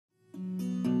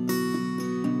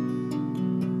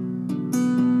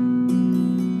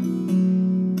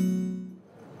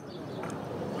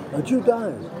But you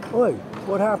died. Oi,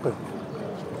 what happened?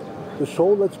 The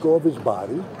soul lets go of his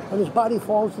body, and his body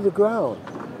falls to the ground.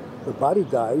 The body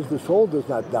dies, the soul does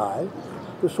not die.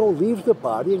 The soul leaves the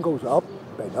body and goes up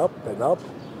and up and up.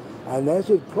 And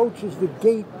as it approaches the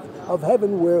gate of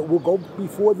heaven where it will go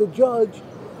before the judge,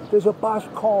 there's a bas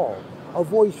call, a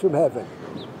voice from heaven.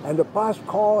 And the bas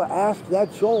call asks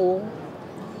that soul,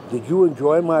 did you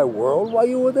enjoy my world while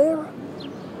you were there?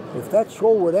 If that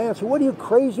soul would answer, what are you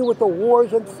crazy with the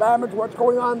wars and famines, what's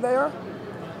going on there?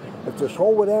 If the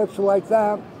soul would answer like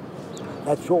that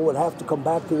soul would have to come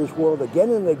back to this world again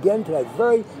and again to that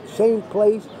very same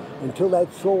place until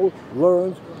that soul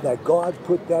learns that God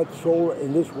put that soul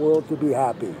in this world to be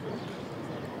happy.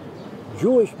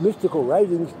 Jewish mystical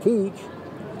writings teach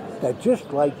that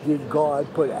just like did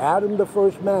God put Adam, the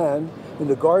first man, in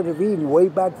the Garden of Eden way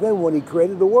back then when he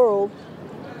created the world,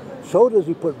 so does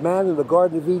he put man in the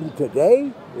Garden of Eden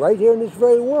today, right here in this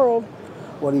very world,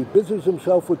 when he busies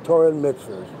himself with Torah and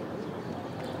mitzvahs.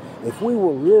 If we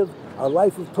will live a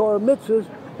life of Torah and mitzvahs,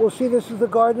 we'll see this is the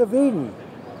Garden of Eden.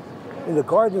 In the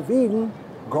Garden of Eden,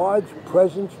 God's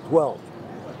presence dwelt.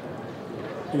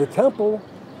 In the temple,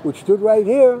 which stood right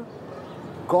here,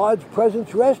 God's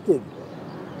presence rested.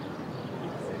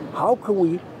 How can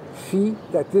we see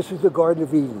that this is the Garden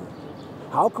of Eden?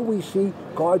 How can we see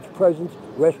God's presence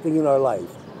resting in our life?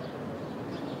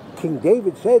 King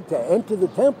David said to enter the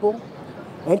temple,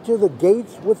 enter the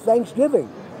gates with thanksgiving.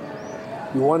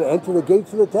 You want to enter the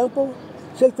gates of the temple?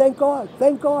 Say, thank God,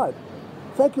 thank God.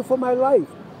 Thank you for my life.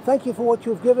 Thank you for what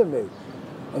you've given me.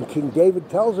 And King David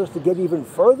tells us to get even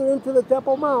further into the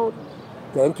Temple Mount,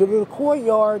 to enter the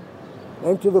courtyard,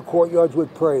 enter the courtyards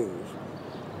with praise.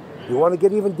 You want to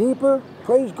get even deeper?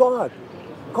 Praise God.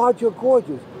 God, you're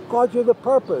gorgeous. God, you're the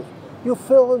purpose. You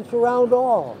fill and surround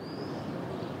all.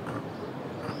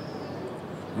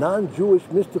 Non-Jewish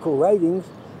mystical writings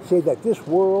say that this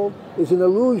world is an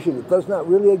illusion. It does not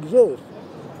really exist.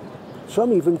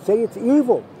 Some even say it's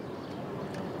evil.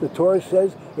 The Torah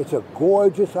says it's a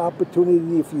gorgeous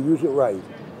opportunity if you use it right.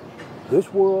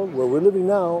 This world where we're living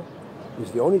now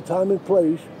is the only time and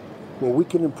place where we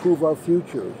can improve our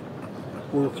futures,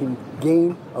 where we can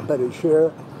gain a better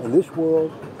share in this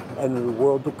world and in the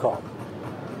world to come.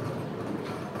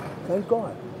 Thank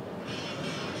God.